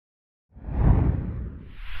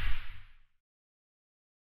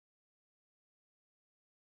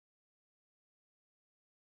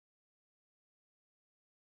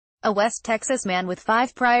A West Texas man with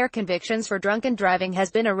 5 prior convictions for drunken driving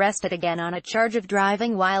has been arrested again on a charge of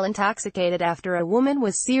driving while intoxicated after a woman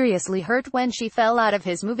was seriously hurt when she fell out of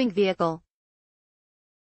his moving vehicle.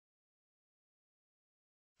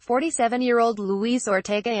 47-year-old Luis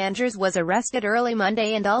Ortega Andres was arrested early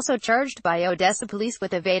Monday and also charged by Odessa police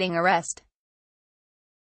with evading arrest.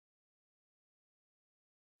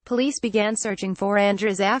 Police began searching for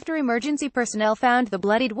Andres after emergency personnel found the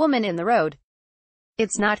bloodied woman in the road.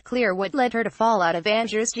 It's not clear what led her to fall out of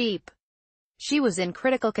Andres' Jeep. She was in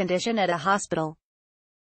critical condition at a hospital.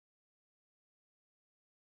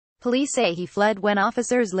 Police say he fled when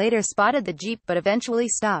officers later spotted the Jeep but eventually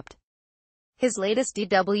stopped. His latest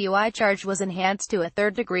DWI charge was enhanced to a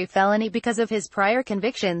third-degree felony because of his prior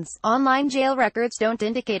convictions. Online jail records don't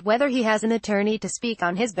indicate whether he has an attorney to speak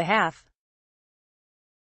on his behalf.